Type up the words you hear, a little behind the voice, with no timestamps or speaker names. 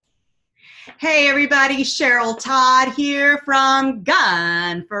Hey everybody, Cheryl Todd here from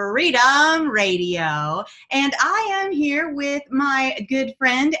Gun Freedom Radio. And I am here with my good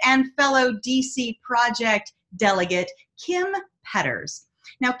friend and fellow DC Project delegate, Kim Petters.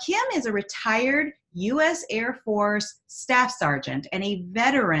 Now, Kim is a retired U.S. Air Force Staff Sergeant and a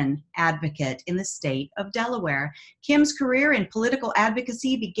veteran advocate in the state of Delaware. Kim's career in political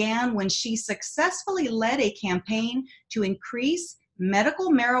advocacy began when she successfully led a campaign to increase medical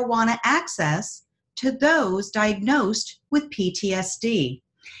marijuana access to those diagnosed with PTSD.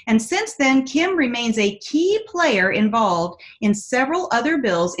 And since then, Kim remains a key player involved in several other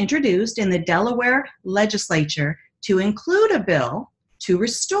bills introduced in the Delaware legislature to include a bill to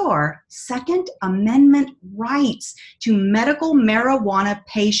restore Second Amendment rights to medical marijuana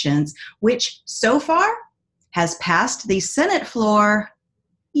patients, which so far has passed the Senate floor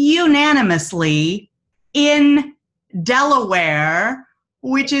unanimously in Delaware,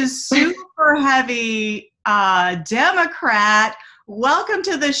 which is super heavy Democrat. Welcome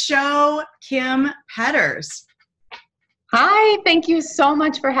to the show, Kim Petters. Hi, thank you so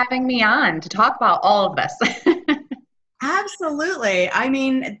much for having me on to talk about all of this. Absolutely. I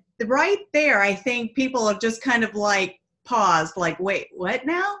mean, right there, I think people have just kind of like paused, like, wait, what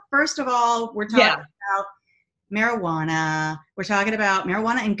now? First of all, we're talking about marijuana. We're talking about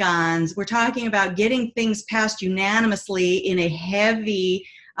marijuana and guns. We're talking about getting things passed unanimously in a heavy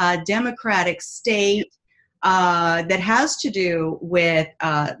Democratic state that has to do with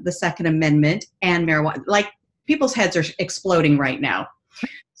the Second Amendment and marijuana. Like, people's heads are exploding right now.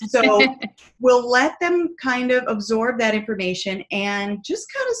 So we'll let them kind of absorb that information and just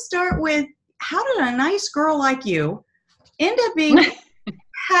kind of start with, how did a nice girl like you end up being a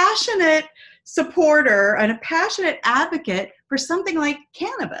passionate supporter and a passionate advocate for something like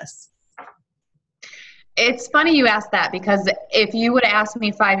cannabis? It's funny you asked that, because if you would have asked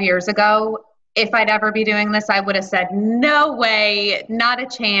me 5 years ago if I'd ever be doing this, I would have said, no way, not a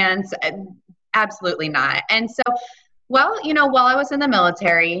chance, absolutely not. And so, well, you know, while I was in the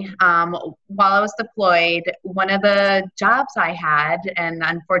military, while I was deployed, one of the jobs I had, and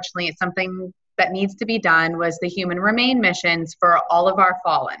unfortunately it's something that needs to be done, was the human remain missions for all of our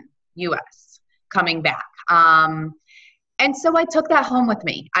fallen U.S. coming back. And so I took that home with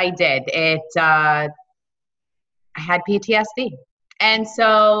me. I did. I had PTSD. And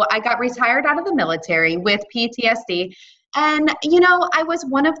so I got retired out of the military with PTSD. And, you know, I was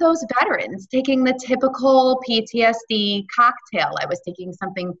one of those veterans taking the typical PTSD cocktail. I was taking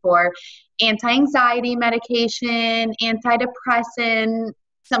something for anti-anxiety medication, antidepressant,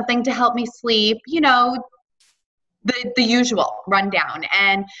 something to help me sleep, you know, the usual rundown.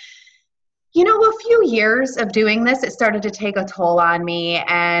 And, you know, a few years of doing this, it started to take a toll on me.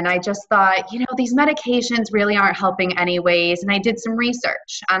 And I just thought, you know, these medications really aren't helping anyways. And I did some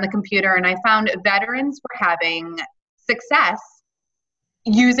research on the computer, and I found veterans were having success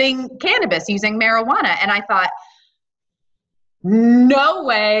using cannabis, using marijuana. And I thought, no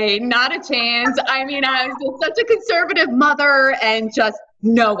way, not a chance. I mean, I was such a conservative mother, and just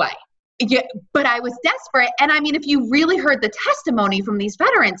no way. Yeah, but I was desperate. And I mean, if you really heard the testimony from these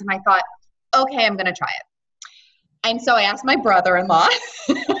veterans, and I thought, okay, I'm going to try it. And so I asked my brother-in-law,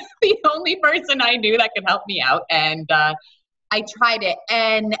 the only person I knew that could help me out. And I tried it,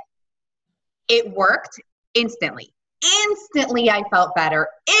 and it worked instantly. Instantly, I felt better.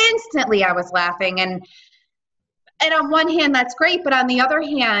 Instantly, I was laughing. And on one hand, that's great. But on the other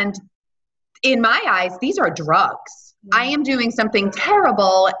hand, in my eyes, these are drugs. I am doing something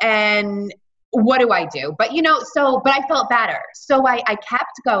terrible. And what do I do? But, you know, but I felt better. So I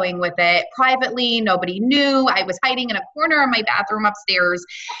kept going with it privately. Nobody knew. I was hiding in a corner of my bathroom upstairs.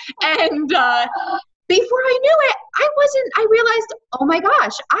 And before I knew it, I realized, oh my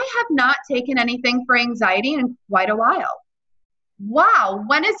gosh, I have not taken anything for anxiety in quite a while. Wow.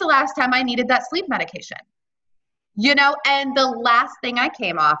 When is the last time I needed that sleep medication? You know, and the last thing I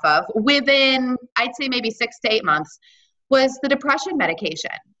came off of within, I'd say maybe 6 to 8 months, was the depression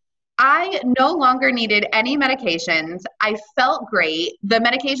medication. I no longer needed any medications. I felt great. The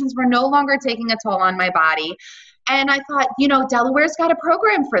medications were no longer taking a toll on my body. And I thought, you know, Delaware's got a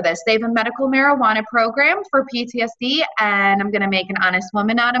program for this. They have a medical marijuana program for PTSD, and I'm going to make an honest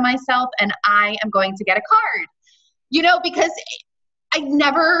woman out of myself, and I am going to get a card. You know, because I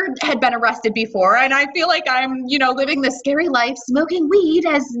never had been arrested before, and I feel like I'm, you know, living this scary life, smoking weed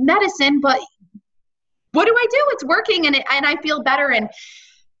as medicine, but what do I do? It's working, and I feel better.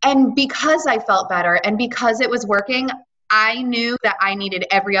 And because I felt better, and because it was working, I knew that I needed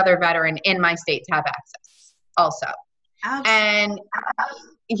every other veteran in my state to have access also. Absolutely. And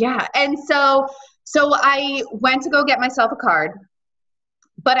yeah. And so I went to go get myself a card.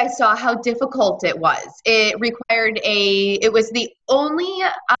 but I saw how difficult it was. It was the only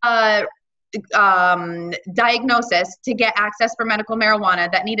diagnosis to get access for medical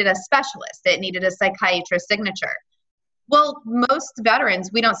marijuana that needed a specialist. It needed a psychiatrist signature. Well, most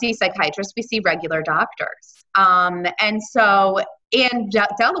veterans, we don't see psychiatrists, we see regular doctors. And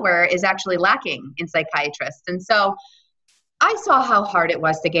Delaware is actually lacking in psychiatrists. And so I saw how hard it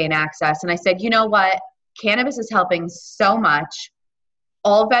was to gain access. And I said, you know what? Cannabis is helping so much.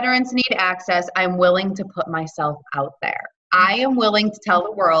 All veterans need access. I'm willing to put myself out there. I am willing to tell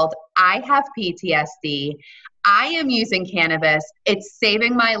the world I have PTSD. I am using cannabis. It's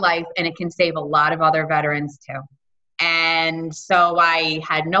saving my life, and it can save a lot of other veterans too. And so I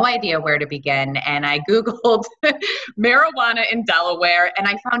had no idea where to begin. And I Googled marijuana in Delaware, and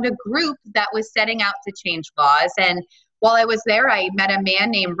I found a group that was setting out to change laws. And while I was there, I met a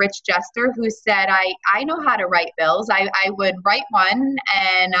man named Rich Jester who said, I know how to write bills. I would write one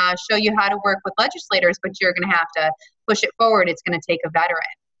and show you how to work with legislators, but you're going to have to push it forward. It's going to take a veteran.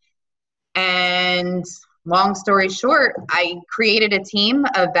 And long story short, I created a team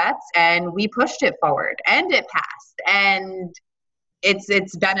of vets and we pushed it forward and it passed. And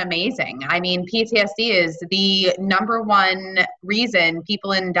it's been amazing. I mean, PTSD is the number one reason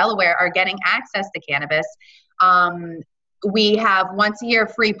people in Delaware are getting access to cannabis. We have once a year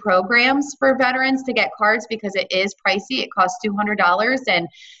free programs for veterans to get cards because it is pricey. It costs $200. And,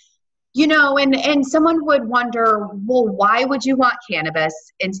 you know, and someone would wonder, well, why would you want cannabis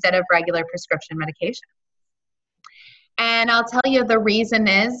instead of regular prescription medication? And I'll tell you the reason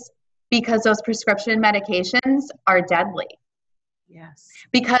is because those prescription medications are deadly. Yes.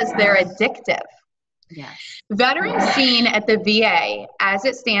 Because they're addictive. Yes. Veterans seen at the VA, as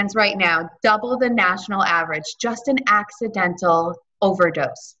it stands right now, double the national average, just an accidental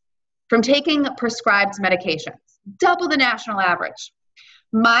overdose from taking prescribed medications, double the national average.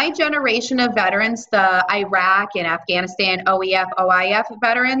 My generation of veterans, the Iraq and Afghanistan, OEF, OIF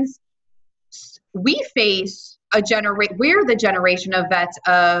veterans, we're the generation of vets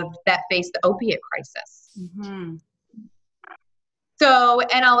that face the opiate crisis. Mm-hmm. So,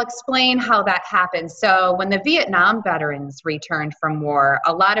 and I'll explain how that happened. So when the Vietnam veterans returned from war,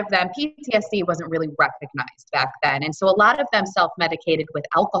 a lot of them, PTSD wasn't really recognized back then. And so a lot of them self-medicated with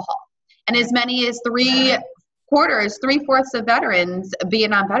alcohol. And as many as three-fourths of veterans,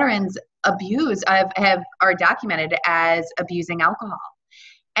 Vietnam veterans, are documented as abusing alcohol.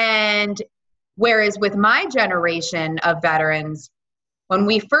 And whereas with my generation of veterans, when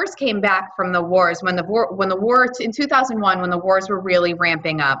we first came back from the wars, in 2001, when the wars were really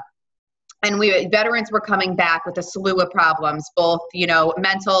ramping up, and veterans were coming back with a slew of problems, both, you know,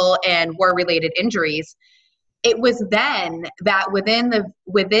 mental and war-related injuries, it was then that within the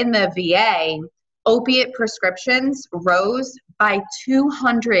VA, opiate prescriptions rose by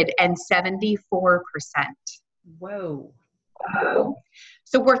 274%. Whoa.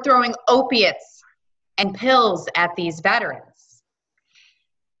 So we're throwing opiates and pills at these veterans.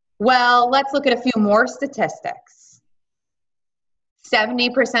 Well, let's look at a few more statistics.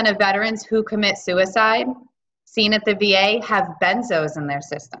 70% of veterans who commit suicide seen at the VA have benzos in their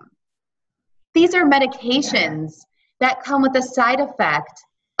system. These are medications that come with a side effect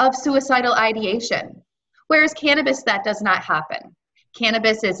of suicidal ideation, whereas cannabis, that does not happen.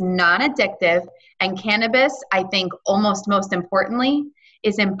 Cannabis is non-addictive, and cannabis, I think almost most importantly,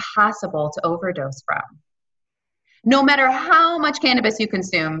 is impossible to overdose from. No matter how much cannabis you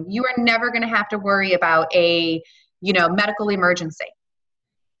consume, you are never going to have to worry about a, medical emergency.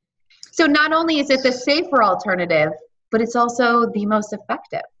 So not only is it the safer alternative, but it's also the most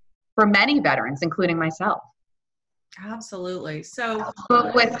effective for many veterans, including myself. Absolutely. So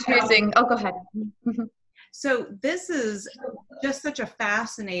with choosing, go ahead. So this is just such a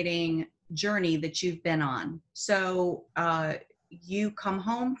fascinating journey that you've been on. So you come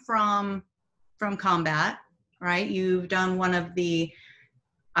home from combat, right? You've done one of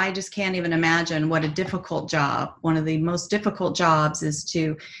I just can't even imagine what a difficult job. One of the most difficult jobs is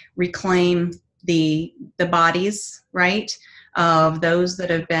to reclaim the bodies, right, of those that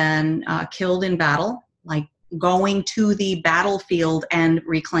have been killed in battle, like going to the battlefield and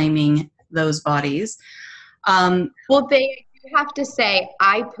reclaiming those bodies. Well, you have to say,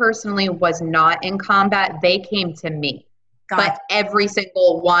 I personally was not in combat. They came to me. But every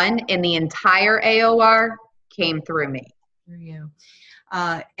single one in the entire AOR came through me. Through you.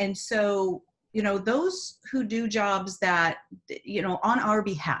 And so, those who do jobs that, on our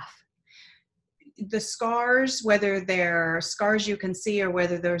behalf, the scars, whether they're scars you can see or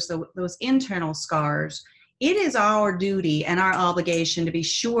whether there's those internal scars, it is our duty and our obligation to be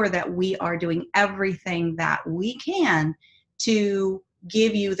sure that we are doing everything that we can to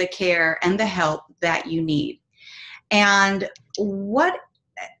give you the care and the help that you need. And what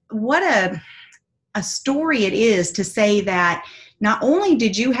a story it is to say that not only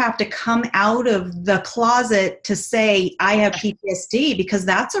did you have to come out of the closet to say, I have PTSD, because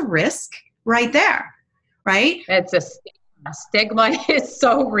that's a risk right there, right? It's a stigma. Stigma is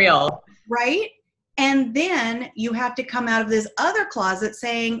so real. Right? And then you have to come out of this other closet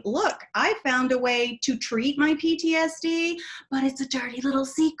saying, look, I found a way to treat my PTSD, but it's a dirty little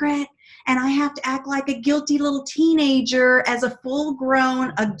secret. And I have to act like a guilty little teenager as a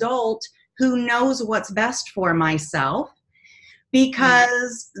full-grown adult who knows what's best for myself,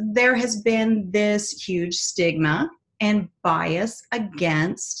 because there has been this huge stigma and bias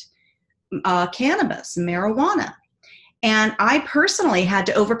against cannabis, marijuana. And I personally had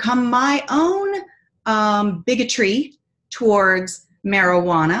to overcome my own bigotry towards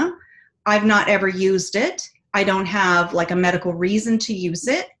marijuana. I've not ever used it. I don't have like a medical reason to use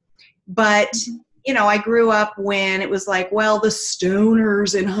it. But, you know, I grew up when it was like, well, the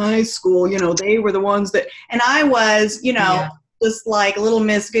stoners in high school, you know, they were the ones that, and I was, you know, just like little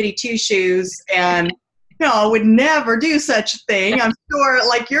Miss Goody Two Shoes, and, you know, would never do such a thing. I'm sure,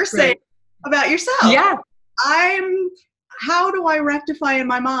 like you're saying about yourself. Yeah. How do I rectify in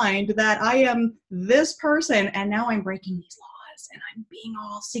my mind that I am this person and now I'm breaking these laws and I'm being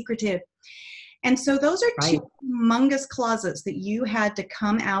all secretive? And so those are two humongous closets that you had to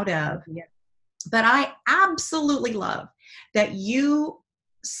come out of. Yeah. But I absolutely love that you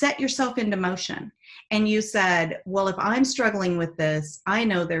set yourself into motion and you said, well, if I'm struggling with this, I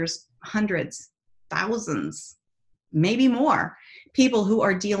know there's hundreds, thousands, maybe more people who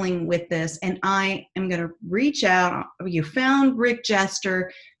are dealing with this, and I am going to reach out. You found Rick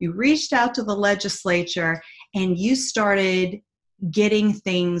Jester, you reached out to the legislature, and you started getting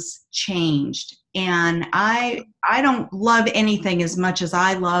things changed. And I don't love anything as much as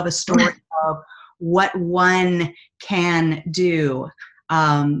I love a story of what one can do.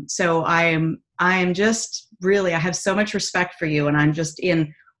 So I am just really, I have so much respect for you, and I'm just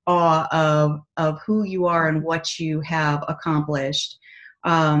in awe of who you are and what you have accomplished.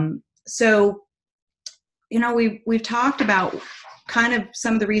 So, you know, we've talked about kind of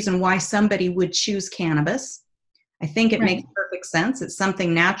some of the reason why somebody would choose cannabis. I think it makes perfect sense. It's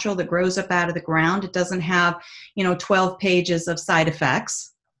something natural that grows up out of the ground. It doesn't have, 12 pages of side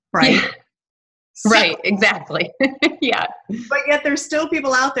effects, right? Yeah. Right, exactly. Yeah. But yet there's still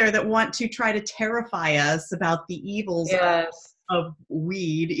people out there that want to try to terrify us about the evils of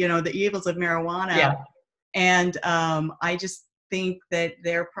weed, the evils of marijuana. Yeah. And I just think that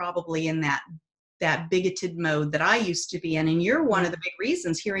they're probably in that bigoted mode that I used to be in. And you're one of the big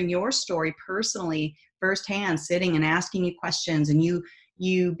reasons, hearing your story personally, firsthand, sitting and asking you questions, and you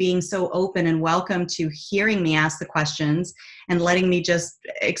being so open and welcome to hearing me ask the questions and letting me just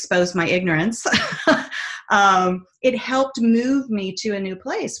expose my ignorance. It helped move me to a new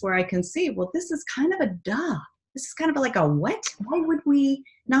place where I can see, well, this is kind of a duh. This is kind of like a what? Why would we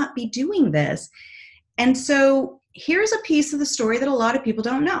not be doing this? And so here's a piece of the story that a lot of people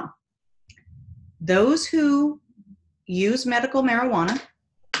don't know. Those who use medical marijuana,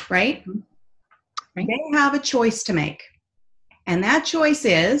 right? They have a choice to make. And that choice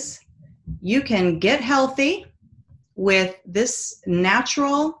is, you can get healthy with this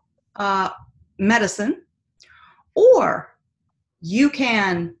natural medicine, or you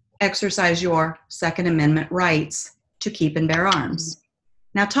can exercise your Second Amendment rights to keep and bear arms.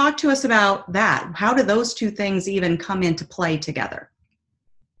 Now talk to us about that. How do those two things even come into play together?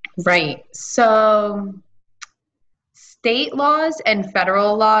 Right. So state laws and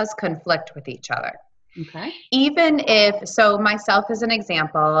federal laws conflict with each other. Okay. Even if, so myself as an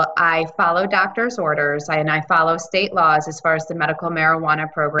example, I follow doctor's orders and I follow state laws as far as the medical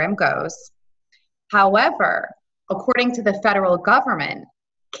marijuana program goes. However, according to the federal government,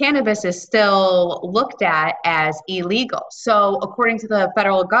 cannabis is still looked at as illegal. So according to the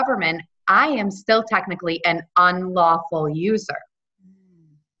federal government, I am still technically an unlawful user,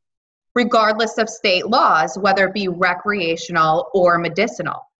 regardless of state laws, whether it be recreational or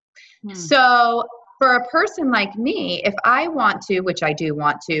medicinal. So for a person like me, if I want to, which I do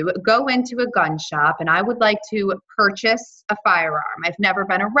want to, go into a gun shop and I would like to purchase a firearm. I've never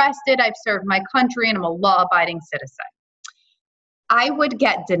been arrested. I've served my country and I'm a law-abiding citizen. I would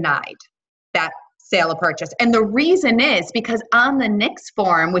get denied that sale or purchase. And the reason is because on the NICS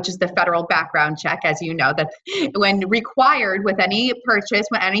form, which is the federal background check, as you know, that when required with any purchase,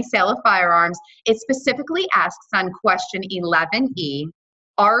 with any sale of firearms, it specifically asks on question 11E,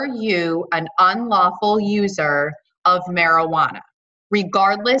 are you an unlawful user of marijuana,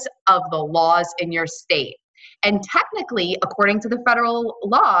 regardless of the laws in your state? And technically, according to the federal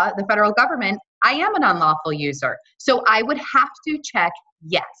law, the federal government, I am an unlawful user. So I would have to check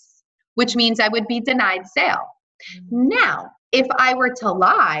yes, which means I would be denied sale. Now, if I were to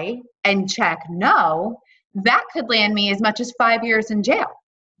lie and check no, that could land me as much as 5 years in jail.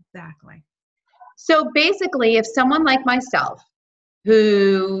 Exactly. So basically, if someone like myself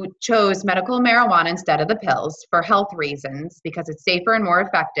who chose medical marijuana instead of the pills for health reasons because it's safer and more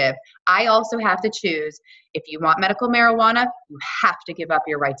effective, I also have to choose, if you want medical marijuana, you have to give up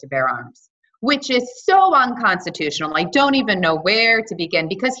your right to bear arms, which is so unconstitutional. I don't even know where to begin,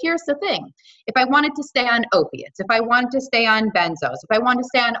 because here's the thing. If I wanted to stay on opiates, if I wanted to stay on benzos, if I wanted to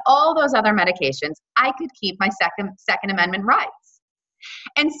stay on all those other medications, I could keep my Second Amendment rights.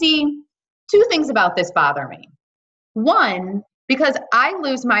 And see, two things about this bother me. One, because I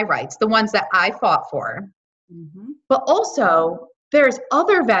lose my rights, the ones that I fought for, but also there's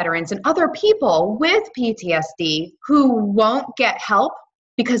other veterans and other people with PTSD who won't get help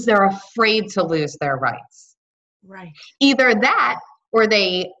because they're afraid to lose their rights. Right. Either that, or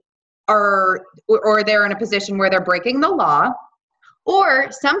they're in a position where they're breaking the law,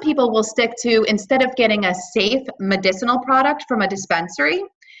 or some people will stick to, instead of getting a safe medicinal product from a dispensary,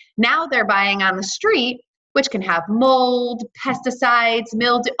 now they're buying on the street, which can have mold, pesticides,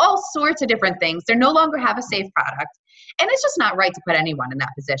 mildew, all sorts of different things. They no longer have a safe product. And it's just not right to put anyone in that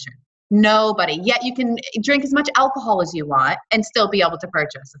position. Nobody. Yet you can drink as much alcohol as you want and still be able to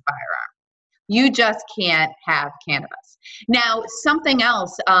purchase a firearm. You just can't have cannabis. Now, something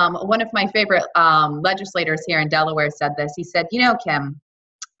else, one of my favorite legislators here in Delaware said this. He said, Kim,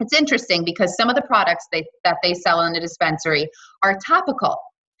 it's interesting because some of the products that they sell in the dispensary are topical.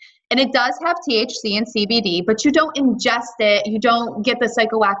 And it does have THC and CBD, but you don't ingest it. You don't get the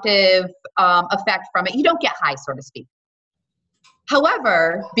psychoactive effect from it. You don't get high, so to speak.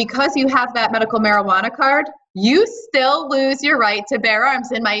 However, because you have that medical marijuana card, you still lose your right to bear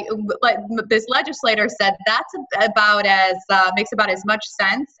arms. And this legislator said that's about makes about as much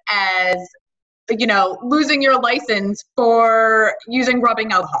sense as, losing your license for using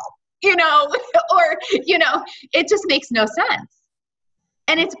rubbing alcohol, or, it just makes no sense.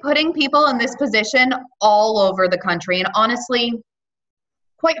 And it's putting people in this position all over the country. And honestly,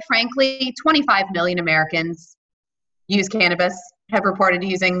 quite frankly, 25 million Americans use cannabis, have reported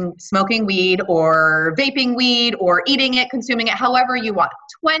smoking weed or vaping weed or eating it, consuming it, however you want.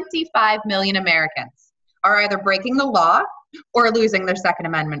 25 million Americans are either breaking the law or losing their Second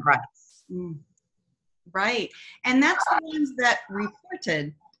Amendment rights. Right. And that's the ones that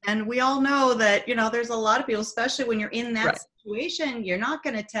reported. And we all know that, there's a lot of people, especially when you're in that situation, you're not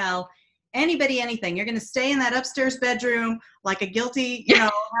going to tell anybody anything. You're going to stay in that upstairs bedroom like a guilty,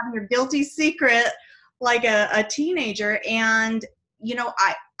 having your guilty secret like a teenager. And,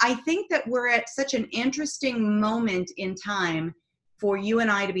 I think that we're at such an interesting moment in time for you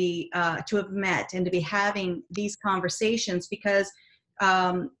and I to have met and to be having these conversations, because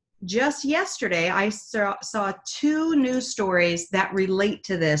just yesterday, I saw two news stories that relate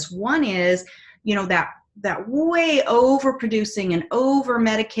to this. One is, that way overproducing and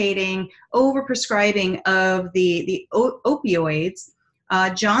over-medicating, over-prescribing of the opioids.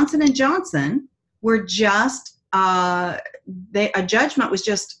 Johnson & Johnson were just, a judgment was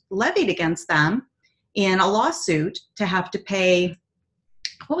just levied against them in a lawsuit to have to pay,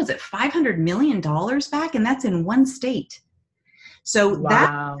 $500 million back? And that's in one state. So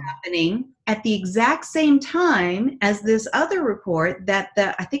that's happening at the exact same time as this other report that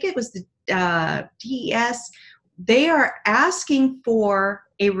I think it was the DES, they are asking for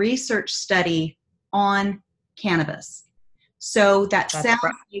a research study on cannabis. So that sounds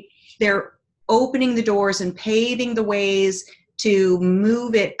like they're opening the doors and paving the ways to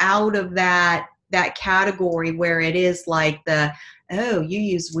move it out of that category where it is like you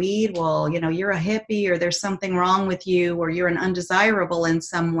use weed, well, you're a hippie, or there's something wrong with you, or you're an undesirable in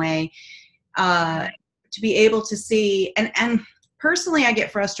some way, to be able to see. And personally, I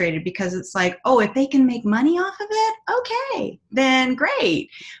get frustrated because it's like, if they can make money off of it, okay, then great.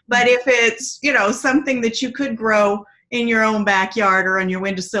 But if it's, something that you could grow in your own backyard or on your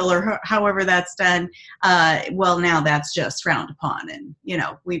windowsill or however that's done, well, now that's just frowned upon. And,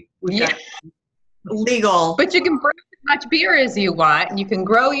 we've got legal. But you can brew as much beer as you want, and you can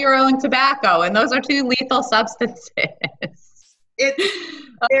grow your own tobacco, and those are two lethal substances.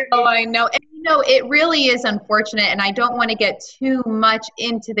 I know. And it really is unfortunate, and I don't want to get too much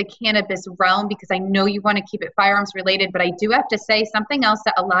into the cannabis realm because I know you want to keep it firearms related, but I do have to say something else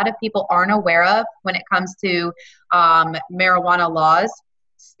that a lot of people aren't aware of when it comes to marijuana laws.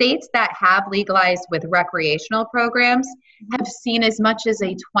 States that have legalized with recreational programs have seen as much as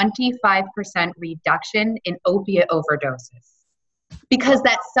a 25% reduction in opiate overdoses, because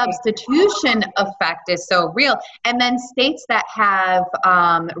that substitution effect is so real. And then states that have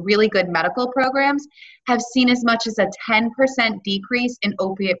really good medical programs have seen as much as a 10% decrease in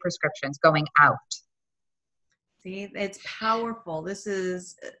opiate prescriptions going out. See, it's powerful. This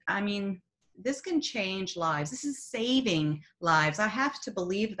is, I mean, this can change lives. This is saving lives. I have to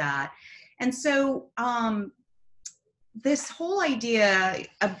believe that. And so this whole idea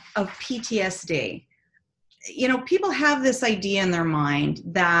of PTSD, you know, people have this idea in their mind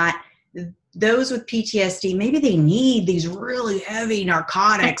that those with PTSD, maybe they need these really heavy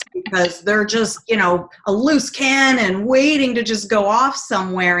narcotics because they're just, you know, a loose cannon waiting to just go off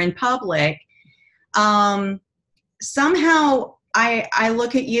somewhere in public. Somehow I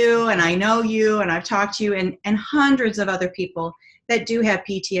look at you and I know you and I've talked to you and hundreds of other people that do have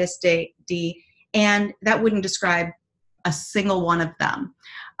PTSD, and that wouldn't describe a single one of them.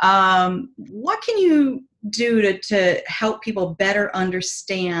 What can you do to help people better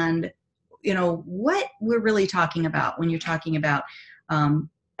understand, you know, what we're really talking about when you're talking about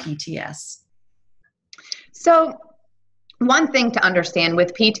PTS? So one thing to understand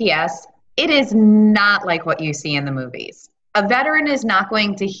with PTS, it is not like what you see in the movies. A veteran is not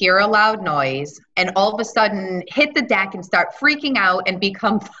going to hear a loud noise and all of a sudden hit the deck and start freaking out and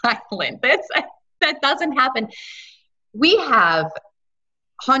become violent. That doesn't happen. We have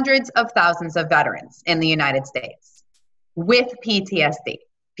hundreds of thousands of veterans in the United States with PTSD,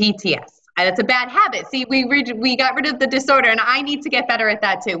 PTS. And it's a bad habit. See, we got rid of the disorder, and I need to get better at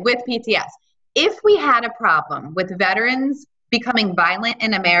that too, with PTS. If we had a problem with veterans becoming violent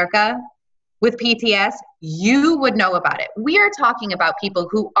in America with PTS, you would know about it. We are talking about people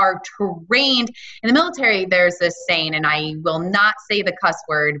who are trained. In the military, there's this saying, and I will not say the cuss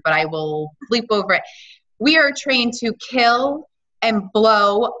word, but I will bleep over it. We are trained to kill and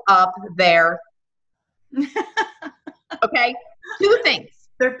blow up their, okay? Two things.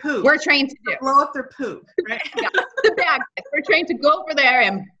 Their poop. We're trained to do. Blow up their poop, right? Yeah, the bad guys. We're trained to go over there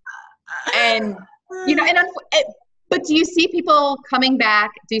and you know, but do you see people coming back?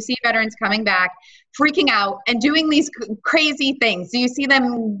 Do you see veterans coming back, freaking out and doing these crazy things? Do you see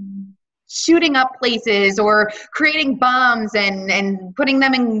them shooting up places or creating bombs and putting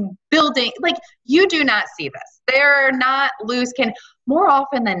them in buildings? Like, you do not see this. They're not loose cannon. More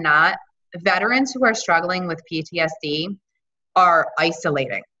often than not, veterans who are struggling with PTSD are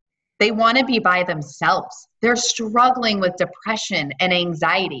isolating. They want to be by themselves. They're struggling with depression and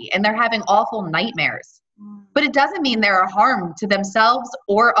anxiety, and they're having awful nightmares. But it doesn't mean they're a harm to themselves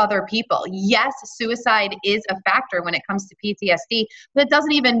or other people. Yes, suicide is a factor when it comes to PTSD, but it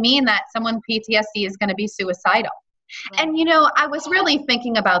doesn't even mean that someone with PTSD is going to be suicidal. Right. And, you know, I was really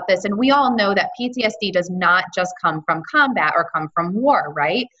thinking about this, and we all know that PTSD does not just come from combat or come from war,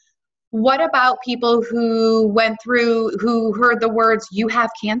 right? What about people who who heard the words, "you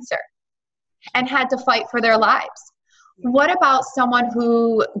have cancer," and had to fight for their lives? What about someone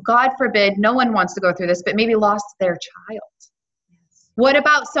who, God forbid, no one wants to go through this, but maybe lost their child? Yes. What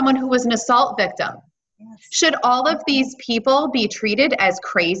about someone who was an assault victim? Yes. Should all of these people be treated as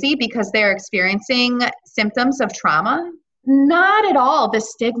crazy because they're experiencing symptoms of trauma? Not at all. The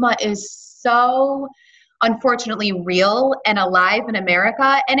stigma is so unfortunately real and alive in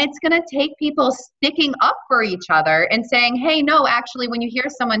America, and it's going to take people sticking up for each other and saying, hey, no, actually, when you hear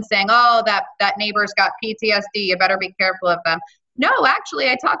someone saying, oh, that neighbor's got PTSD, you better be careful of them. No, actually,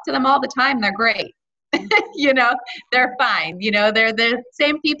 I talk to them all the time. They're great. You know, they're fine. You know, they're the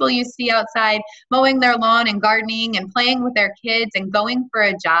same people you see outside mowing their lawn and gardening and playing with their kids and going for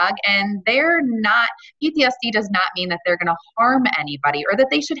a jog, and they're not, PTSD does not mean that they're going to harm anybody or that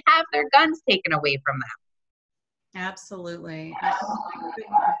they should have their guns taken away from them. Absolutely. I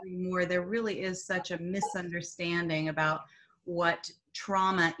couldn't agree more. There really is such a misunderstanding about what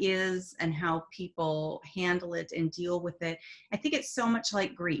trauma is and how people handle it and deal with it. I think it's so much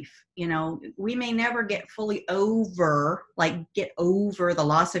like grief. You know, we may never get fully over, get over the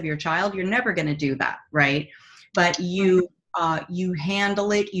loss of your child. You're never going to do that, right? But you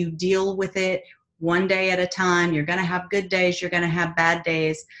handle it, you deal with it one day at a time. You're going to have good days, you're going to have bad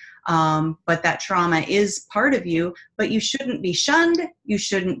days. But that trauma is part of you, but you shouldn't be shunned. You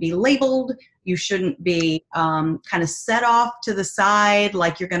shouldn't be labeled. You shouldn't be kind of set off to the side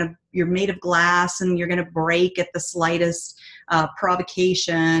like you're made of glass and you're going to break at the slightest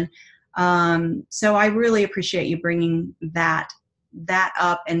provocation. So I really appreciate you bringing that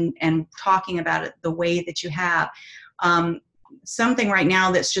up and talking about it the way that you have. Something right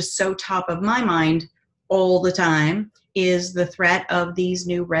now that's just so top of my mind all the time is the threat of these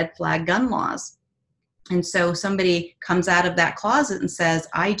new red flag gun laws. And so somebody comes out of that closet and says,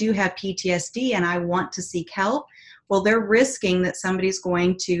 I do have PTSD and I want to seek help. Well, they're risking that somebody's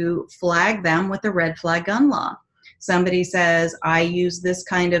going to flag them with a red flag gun law. Somebody says, I use this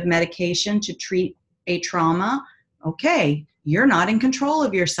kind of medication to treat a trauma. Okay, you're not in control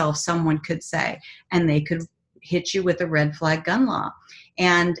of yourself, someone could say, and they could hit you with a red flag gun law.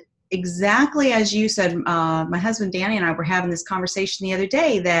 And exactly as you said, my husband Danny and I were having this conversation the other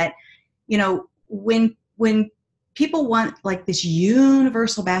day that, you know, when people want like this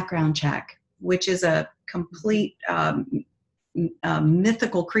universal background check, which is a complete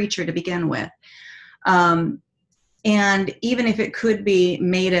mythical creature to begin with, and even if it could be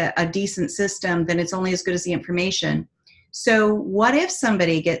made a decent system, then it's only as good as the information. So what if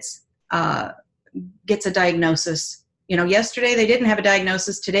somebody gets a diagnosis? You know, yesterday they didn't have a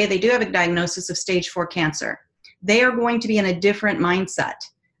diagnosis. Today they do have a diagnosis of stage 4 cancer. They are going to be in a different mindset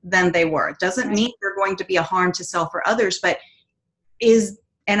than they were. It doesn't mean they're going to be a harm to self or others, but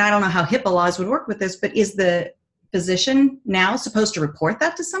and I don't know how HIPAA laws would work with this, but is the physician now supposed to report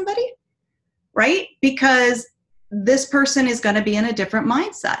that to somebody? Right? Because this person is going to be in a different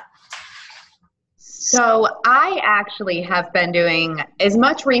mindset. So I actually have been doing as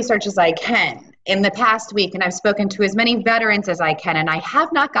much research as I can in the past week, and I've spoken to as many veterans as I can, and I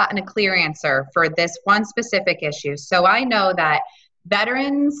have not gotten a clear answer for this one specific issue. So I know that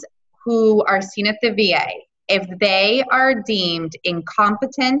veterans who are seen at the VA, if they are deemed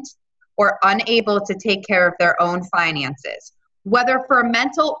incompetent or unable to take care of their own finances, whether for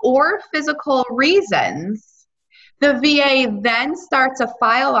mental or physical reasons, the VA then starts a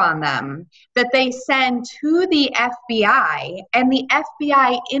file on them that they send to the FBI, and the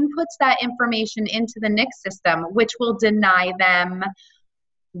FBI inputs that information into the NICS system, which will deny them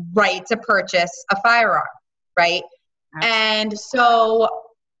right to purchase a firearm, right? And so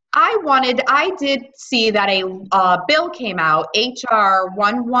I did see that a bill came out, HR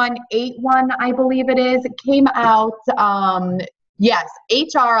 1181, I believe it is. It came out, yes,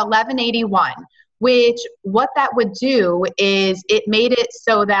 HR 1181. Which what that would do is it made it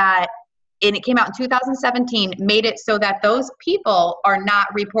so that, and it came out in 2017, made it so that those people are not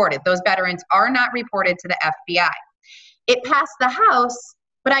reported. Those veterans are not reported to the FBI. It passed the House,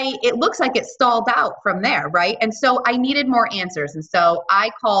 but it looks like it stalled out from there, right? And so I needed more answers. And so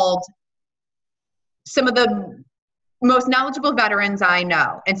I called some of the most knowledgeable veterans I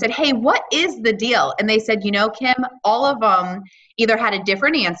know and said, hey, what is the deal? And they said, you know, Kim, all of them either had a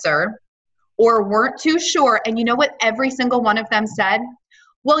different answer or weren't too sure. And you know what every single one of them said?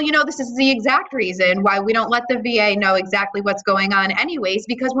 Well, you know, this is the exact reason why we don't let the VA know exactly what's going on anyways,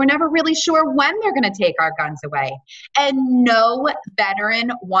 because we're never really sure when they're going to take our guns away. And no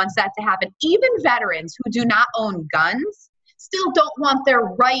veteran wants that to happen. Even veterans who do not own guns still don't want their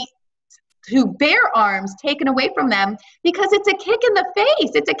right to bear arms taken away from them, because it's a kick in the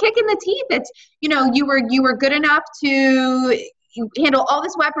face. It's a kick in the teeth. It's, you know, you were good enough to handle all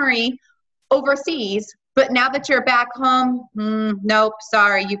this weaponry overseas, but now that you're back home, nope,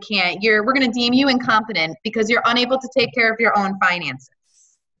 sorry, you can't. We're going to deem you incompetent because you're unable to take care of your own finances.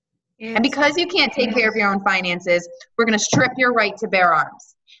 And because you can't take care of your own finances, we're going to strip your right to bear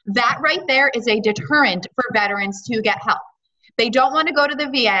arms. That right there is a deterrent for veterans to get help. They don't want to go to the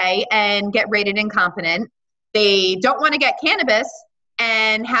VA and get rated incompetent. They don't want to get cannabis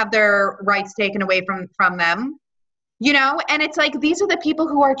and have their rights taken away from them. You know, and it's like, these are the people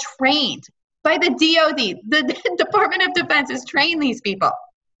who are trained by the DOD. The Department of Defense has trained these people.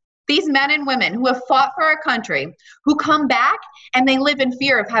 These men and women who have fought for our country, who come back and they live in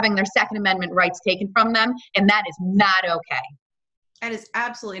fear of having their Second Amendment rights taken from them, and that is not okay. That is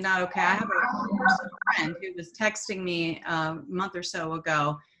absolutely not okay. I have a friend who was texting me a month or so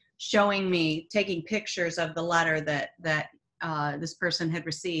ago, showing me, taking pictures of the letter that this person had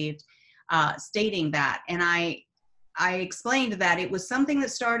received, stating that. And I explained that it was something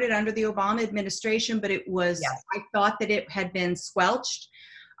that started under the Obama administration, but it was, yes. I thought that it had been squelched.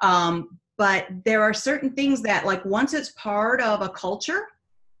 But there are certain things that, like, once it's part of a culture,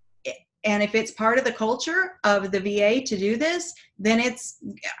 and if it's part of the culture of the VA to do this, then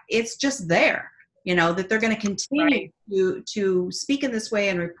it's just there, you know, that they're going to continue to speak in this way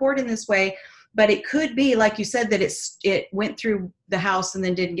and report in this way. But it could be, like you said, that it went through the House and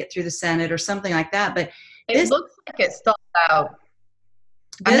then didn't get through the Senate or something like that. But it looks like it stalled out.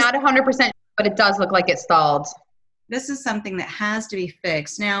 I'm not 100%, but it does look like it stalled. This is something that has to be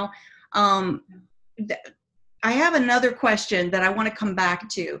fixed. Now, I have another question that I want to come back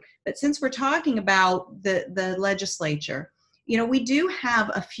to. But since we're talking about the legislature, you know, we do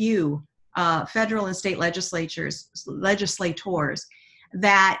have a few federal and state legislators,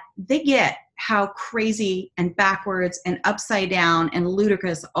 that they get how crazy and backwards and upside down and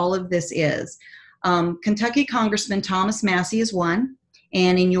ludicrous all of this is. Kentucky Congressman Thomas Massie is one,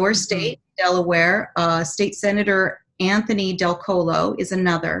 and in your state, Delaware, State Senator Anthony Del Colo is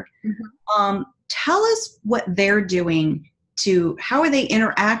another. Tell us what they're doing how are they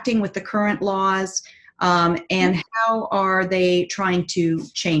interacting with the current laws, and how are they trying to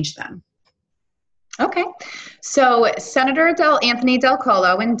change them? Okay. So Senator Anthony Del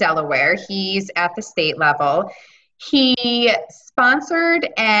Colo in Delaware, he's at the state level. He sponsored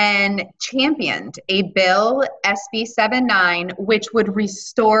and championed a bill, SB 79, which would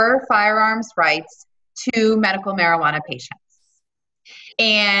restore firearms rights to medical marijuana patients.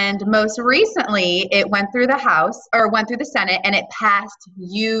 And most recently, it went through the Senate, and it passed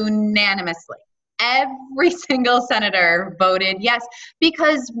unanimously. Every single senator voted yes,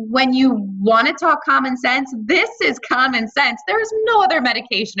 because when you want to talk common sense, this is common sense. There is no other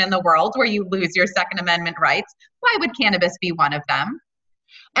medication in the world where you lose your Second Amendment rights. Why would cannabis be one of them?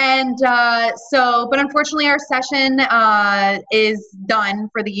 And but unfortunately, our session is done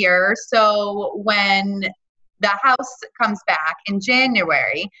for the year. So when the House comes back in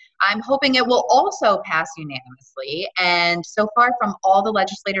January, I'm hoping it will also pass unanimously. And so far, from all the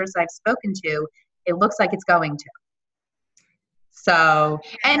legislators I've spoken to, it looks like it's going to. So,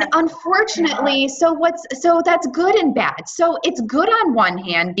 and unfortunately, so that's good and bad. So it's good on one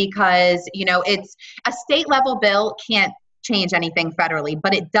hand because, it's a state level bill can't change anything federally,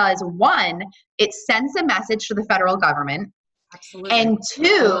 but it does. One, it sends a message to the federal government. Absolutely. And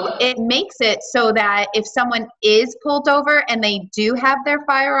two, it makes it so that if someone is pulled over and they do have their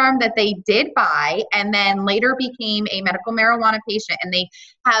firearm that they did buy and then later became a medical marijuana patient, and they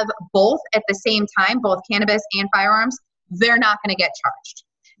have both at the same time, both cannabis and firearms, they're not going to get charged.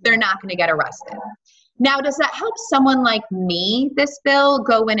 They're not going to get arrested. Now, does that help someone like me, this bill,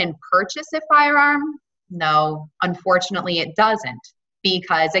 go in and purchase a firearm? No, unfortunately it doesn't.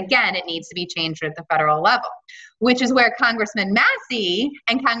 Because again, it needs to be changed at the federal level, which is where Congressman Massie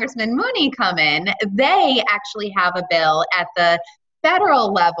and Congressman Mooney come in. They actually have a bill at the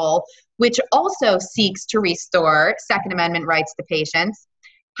federal level, which also seeks to restore Second Amendment rights to patients.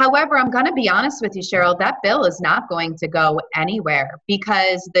 However, I'm going to be honest with you, Cheryl, that bill is not going to go anywhere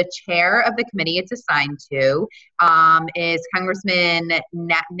because the chair of the committee it's assigned to is Congressman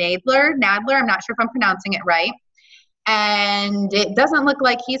Nadler. I'm not sure if I'm pronouncing it right. And it doesn't look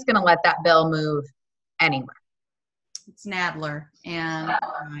like he's going to let that bill move anywhere. It's Nadler, and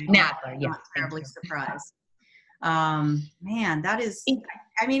Nadler, yeah. Not terribly surprised. Man, that is.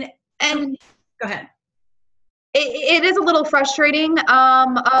 I mean, and go ahead. It is a little frustrating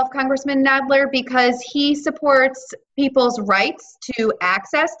of Congressman Nadler because he supports people's rights to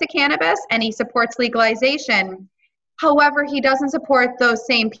access to cannabis and he supports legalization. However, he doesn't support those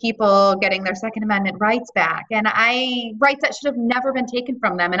same people getting their Second Amendment rights back, and rights that should have never been taken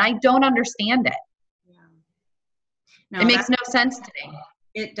from them, and I don't understand it. Yeah. No, it makes no sense to me.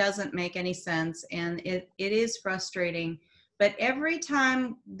 It doesn't make any sense, and it is frustrating. But every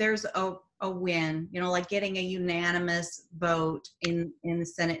time there's a win, like getting a unanimous vote in the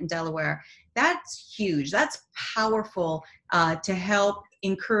Senate in Delaware, that's huge. That's powerful to help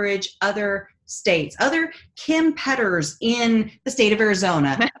encourage other states, other Kim Petters in the state of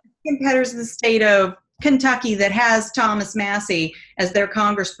Arizona, Kim Petters in the state of Kentucky that has Thomas Massie as their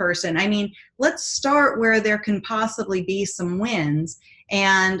congressperson. I mean, let's start where there can possibly be some wins,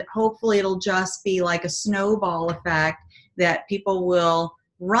 and hopefully it'll just be like a snowball effect that people will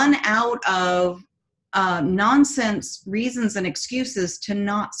run out of nonsense reasons and excuses to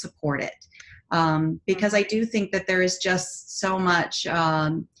not support it. Because I do think that there is just so much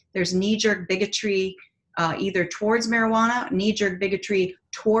there's knee-jerk bigotry either towards marijuana, knee-jerk bigotry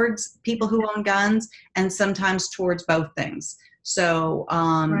towards people who own guns, and sometimes towards both things. So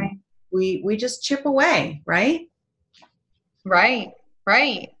right. we just chip away, right? Right.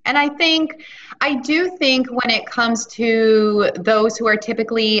 And I do think when it comes to those who are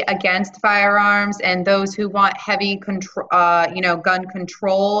typically against firearms and those who want heavy control, gun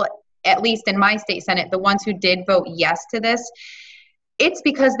control, at least in my state Senate, the ones who did vote yes to this, it's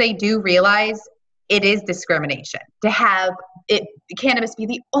because they do realize it is discrimination to have cannabis be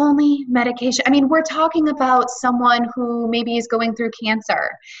the only medication. I mean, we're talking about someone who maybe is going through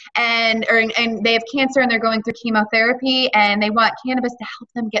cancer and they have cancer and they're going through chemotherapy and they want cannabis to help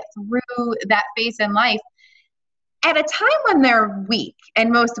them get through that phase in life. At a time when they're weak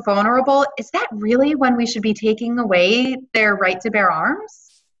and most vulnerable, is that really when we should be taking away their right to bear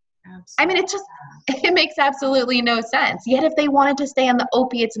arms? Absolutely. I mean, It makes absolutely no sense. Yet if they wanted to stay on the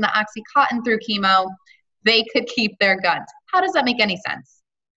opiates and the Oxycontin through chemo, they could keep their guns. How does that make any sense?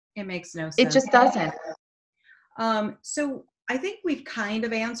 It makes no sense. It just doesn't. So I think we've kind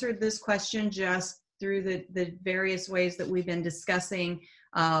of answered this question just through the various ways that we've been discussing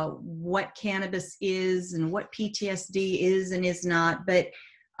what cannabis is and what PTSD is and is not. But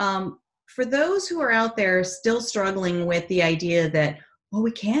for those who are out there still struggling with the idea that, well,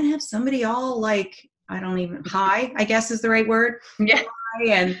 we can't have somebody all like, high, I guess is the right word. Yeah.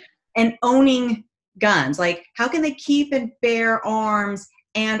 And owning guns. Like, how can they keep and bear arms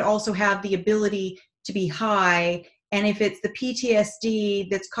and also have the ability to be high? And if it's the PTSD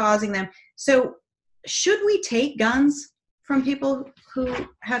that's causing them. So should we take guns from people who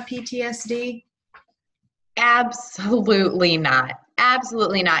have PTSD? Absolutely not.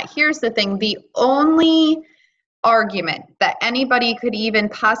 Absolutely not. Here's the thing. The only argument that anybody could even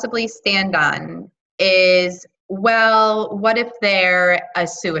possibly stand on is, well, what if they're a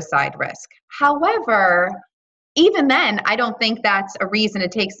suicide risk? However, even then, I don't think that's a reason to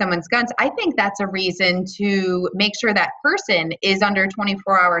take someone's guns. I think that's a reason to make sure that person is under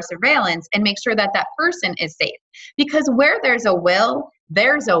 24-hour surveillance and make sure that that person is safe. Because where there's a will,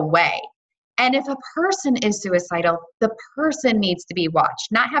 there's a way. And if a person is suicidal, the person needs to be watched,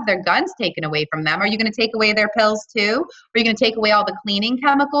 not have their guns taken away from them. Are you going to take away their pills too? Are you going to take away all the cleaning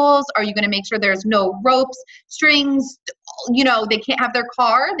chemicals? Are you going to make sure there's no ropes, strings? You know, they can't have their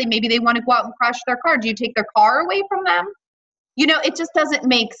car. Maybe they want to go out and crash their car. Do you take their car away from them? You know, it just doesn't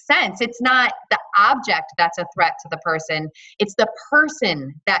make sense. It's not the object that's a threat to the person. It's the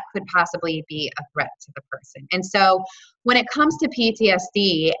person that could possibly be a threat to the person. And so when it comes to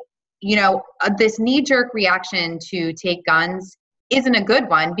PTSD, you know, this knee-jerk reaction to take guns isn't a good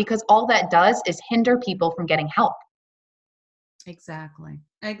one, because all that does is hinder people from getting help. Exactly.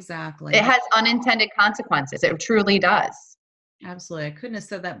 It has unintended consequences. It truly does. Absolutely. I couldn't have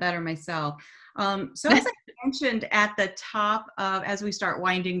said that better myself. So as I mentioned at the top of, as we start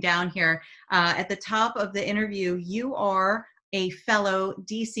winding down here, at the top of the interview, you are a fellow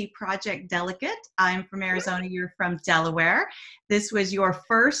DC Project delegate. I'm from Arizona. You're from Delaware. This was your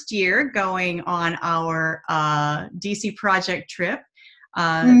first year going on our DC Project trip.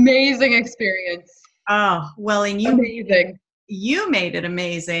 Amazing experience. Oh, well, and amazing. You made it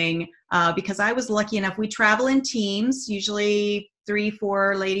amazing because I was lucky enough. We travel in teams, usually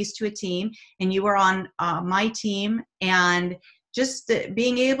 3-4 ladies to a team, and you were on my team. And just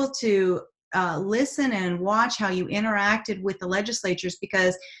being able to listen and watch how you interacted with the legislatures,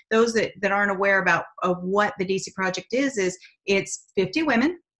 because those that aren't aware of what the DC Project is it's 50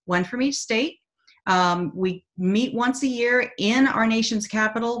 women, one from each state. We meet once a year in our nation's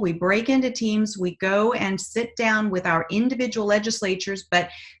capital. We break into teams. We go and sit down with our individual legislators, but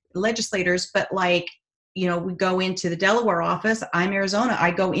like, you know, we go into the Delaware office. I'm Arizona.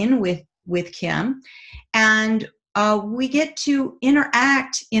 I go in with Kim, and we get to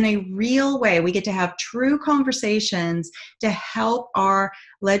interact in a real way. We get to have true conversations to help our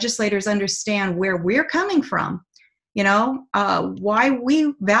legislators understand where we're coming from. You know, why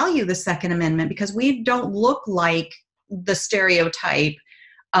we value the Second Amendment, because we don't look like the stereotype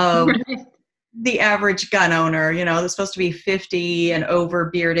of the average gun owner. You know, they're supposed to be 50 and over,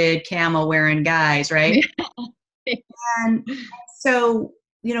 bearded, camo wearing guys, right? And so,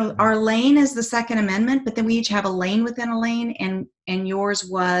 you know, our lane is the Second Amendment, but then we each have a lane within a lane, and yours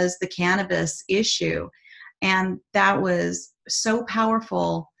was the cannabis issue. And that was so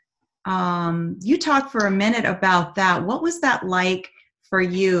powerful. You talked for a minute about that. What was that like for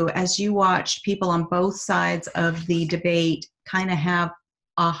you as you watched people on both sides of the debate kind of have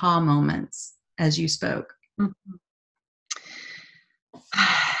aha moments as you spoke?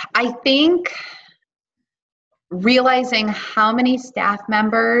 I think realizing how many staff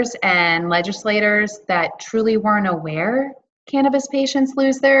members and legislators that truly weren't aware cannabis patients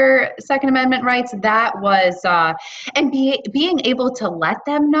lose their Second Amendment rights, that was, and being able to let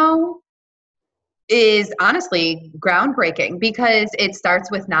them know is honestly groundbreaking, because it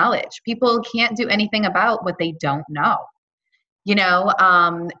starts with knowledge. People can't do anything about what they don't know. You know,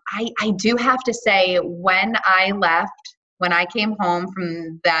 I do have to say, when I came home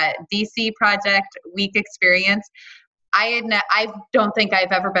from that DC Project week experience, I don't think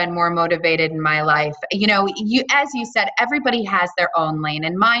I've ever been more motivated in my life. You know, as you said, everybody has their own lane,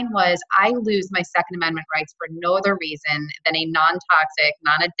 and mine was, I lose my Second Amendment rights for no other reason than a non-toxic,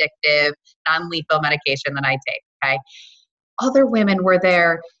 non-addictive, non-lethal medication that I take. Okay. Other women were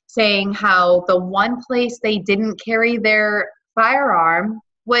there saying how the one place they didn't carry their firearm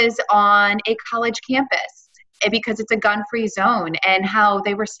was on a college campus. because it's a gun-free zone, and how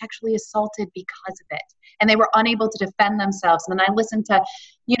they were sexually assaulted because of it. And they were unable to defend themselves. And then I listened to,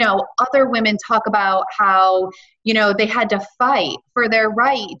 other women talk about how, they had to fight for their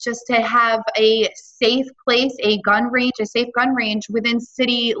right just to have a safe place, a safe gun range within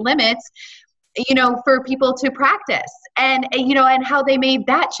city limits, for people to practice, and how they made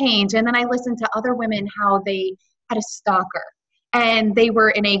that change. And then I listened to other women, how they had a stalker, and they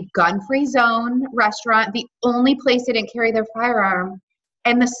were in a gun-free zone restaurant, the only place they didn't carry their firearm.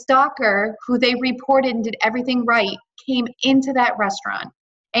 And the stalker, who they reported and did everything right, came into that restaurant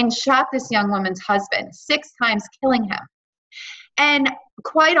and shot this young woman's husband 6 times, killing him. And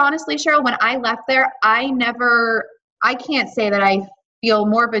quite honestly, Cheryl, when I left there, I can't say that I felt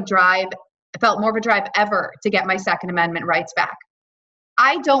more of a drive ever to get my Second Amendment rights back.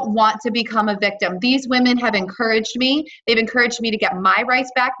 I don't want to become a victim. These women have encouraged me. They've encouraged me to get my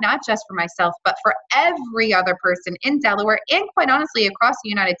rights back, not just for myself, but for every other person in Delaware and, quite honestly, across the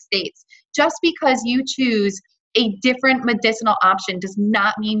United States. Just because you choose a different medicinal option does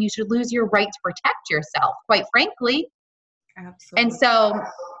not mean you should lose your right to protect yourself, quite frankly. Absolutely. And so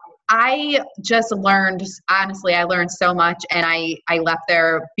I just learned, honestly, I learned so much, and I left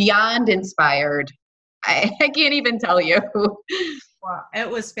there beyond inspired. I can't even tell you. Wow, it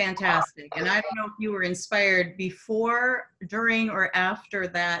was fantastic. And I don't know if you were inspired before, during, or after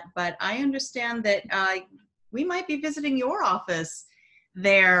that, but I understand that we might be visiting your office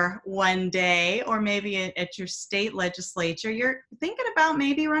there one day, or maybe at your state legislature. You're thinking about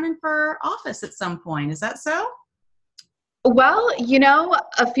maybe running for office at some point. Is that so? Well,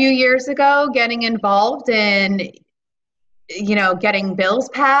 a few years ago, getting involved in getting bills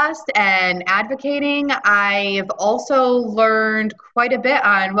passed and advocating, I've also learned quite a bit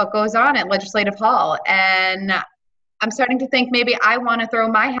on what goes on at Legislative Hall. And I'm starting to think maybe I want to throw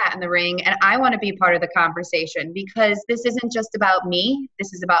my hat in the ring, and I want to be part of the conversation, because this isn't just about me.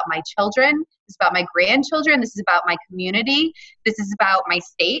 This is about my children. This is about my grandchildren. This is about my community. This is about my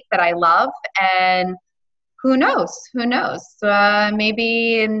state that I love. And who knows?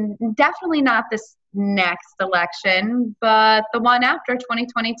 Maybe, and definitely not this next election, but the one after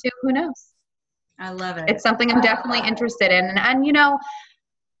 2022, who knows? I love it. It's something I'm definitely interested in. And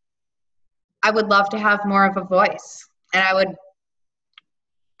I would love to have more of a voice. And I would,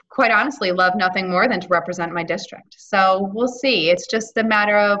 quite honestly, love nothing more than to represent my district. So we'll see. It's just a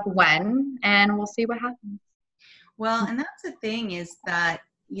matter of when, and we'll see what happens. Well, and that's the thing, is that,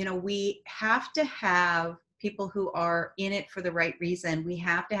 we have to have people who are in it for the right reason. We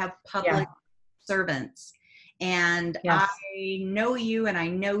have to have public servants. And yes. I know you, and I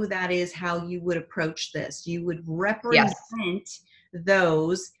know that is how you would approach this. You would represent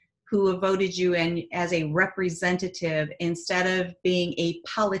those who have voted you in as a representative, instead of being a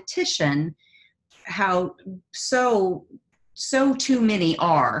politician, how so too many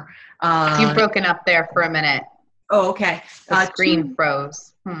are. You've broken up there for a minute. Oh, okay. The screen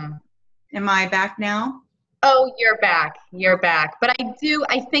froze. Am I back now? Oh, you're back. But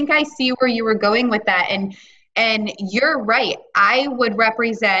I think I see where you were going with that. And you're right. I would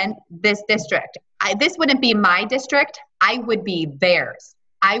represent this district. This wouldn't be my district. I would be theirs.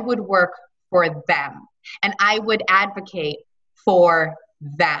 I would work for them, and I would advocate for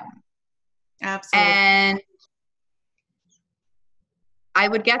them. Absolutely. And I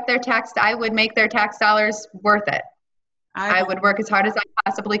would I would make their tax dollars worth it. I would work as hard as I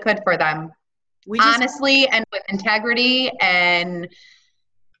possibly could for them. Honestly, and with integrity, and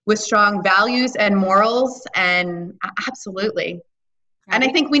with strong values and morals, and absolutely. And I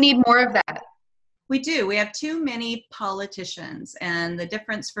think we need more of that. We do. We have too many politicians, and the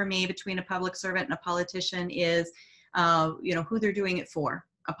difference for me between a public servant and a politician is, who they're doing it for.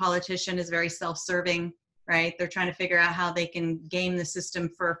 A politician is very self-serving, right? They're trying to figure out how they can game the system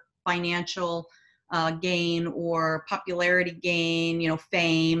for financial gain or popularity gain,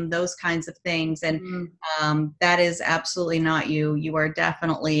 fame, those kinds of things. And that is absolutely not you. You are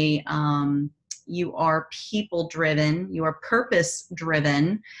definitely, you are people driven, you are purpose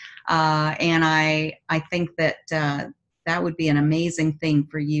driven. And I think that that would be an amazing thing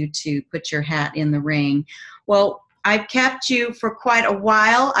for you to put your hat in the ring. Well, I've kept you for quite a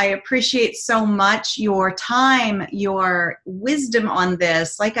while. I appreciate so much your time, your wisdom on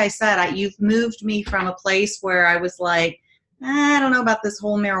this. Like I said, you've moved me from a place where I was like, I don't know about this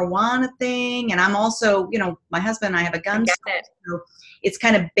whole marijuana thing. And I'm also, my husband and I have a gun store, so it's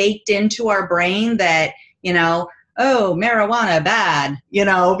kind of baked into our brain that, oh, marijuana, bad,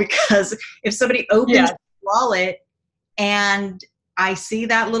 because if somebody opens a wallet and I see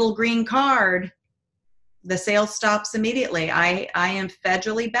that little green card, the sale stops immediately. I am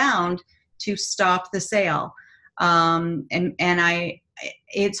federally bound to stop the sale.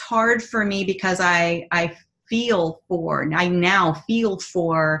 It's hard for me because I now feel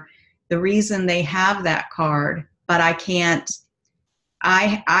for the reason they have that card, but I can't.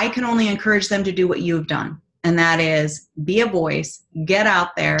 I can only encourage them to do what you've done, and that is be a voice, get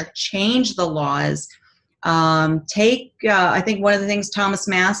out there, change the laws. I think one of the things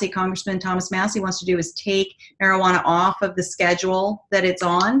Congressman Thomas Massey wants to do is take marijuana off of the schedule that it's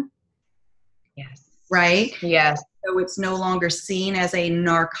on. Yes. Right? Yes. So it's no longer seen as a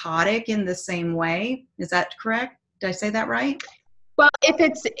narcotic in the same way. Is that correct? Did I say that right? Well, if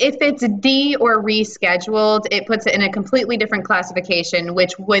it's D or rescheduled, it puts it in a completely different classification,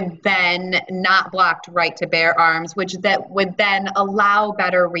 which would then not block right to bear arms, which that would then allow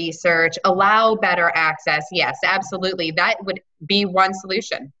better research, allow better access. Yes, absolutely. That would be one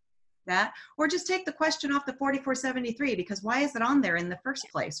solution. That, or just take the question off the 4473, because why is it on there in the first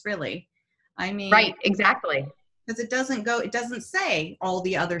place, really? I mean, right, exactly. Because it doesn't say all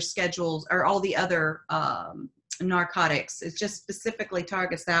the other schedules or all the other narcotics. It just specifically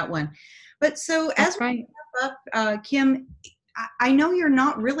targets that one. But so That's as right. we wrap up, Kim, I know you're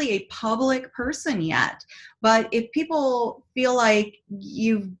not really a public person yet, but if people feel like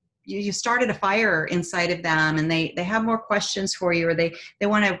you started a fire inside of them and they have more questions for you, or they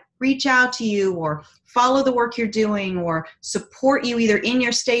want to reach out to you or follow the work you're doing or support you either in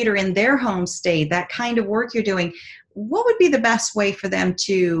your state or in their home state, that kind of work you're doing, what would be the best way for them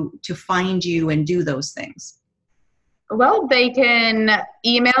to find you and do those things? Well, they can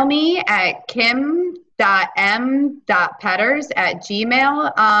email me at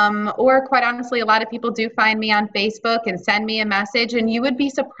kim.m.petters@gmail. Or quite honestly, a lot of people do find me on Facebook and send me a message, and you would be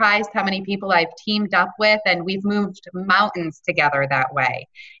surprised how many people I've teamed up with, and we've moved mountains together that way.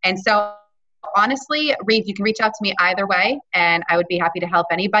 And so honestly, you can reach out to me either way, and I would be happy to help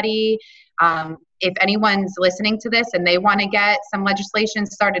anybody. If anyone's listening to this and they want to get some legislation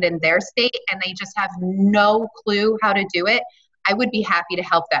started in their state and they just have no clue how to do it, I would be happy to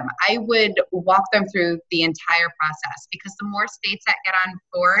help them. I would walk them through the entire process, because the more states that get on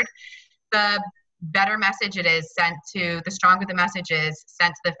board, the better message it is sent to, the stronger the message is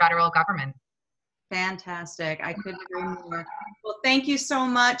sent to the federal government. Fantastic. I couldn't agree more. Well, thank you so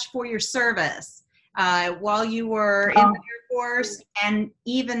much for your service. While you were in the Air Force, and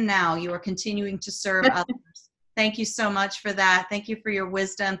even now you are continuing to serve others. Thank you so much for that. Thank you for your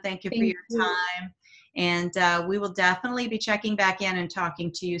wisdom. Thank you for your time. And we will definitely be checking back in and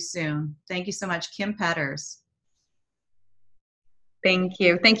talking to you soon. Thank you so much, Kim Petters. Thank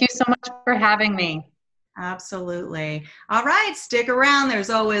you. Thank you so much for having me. Absolutely. All right, stick around. There's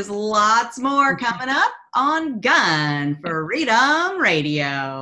always lots more coming up on Gun for Freedom Radio.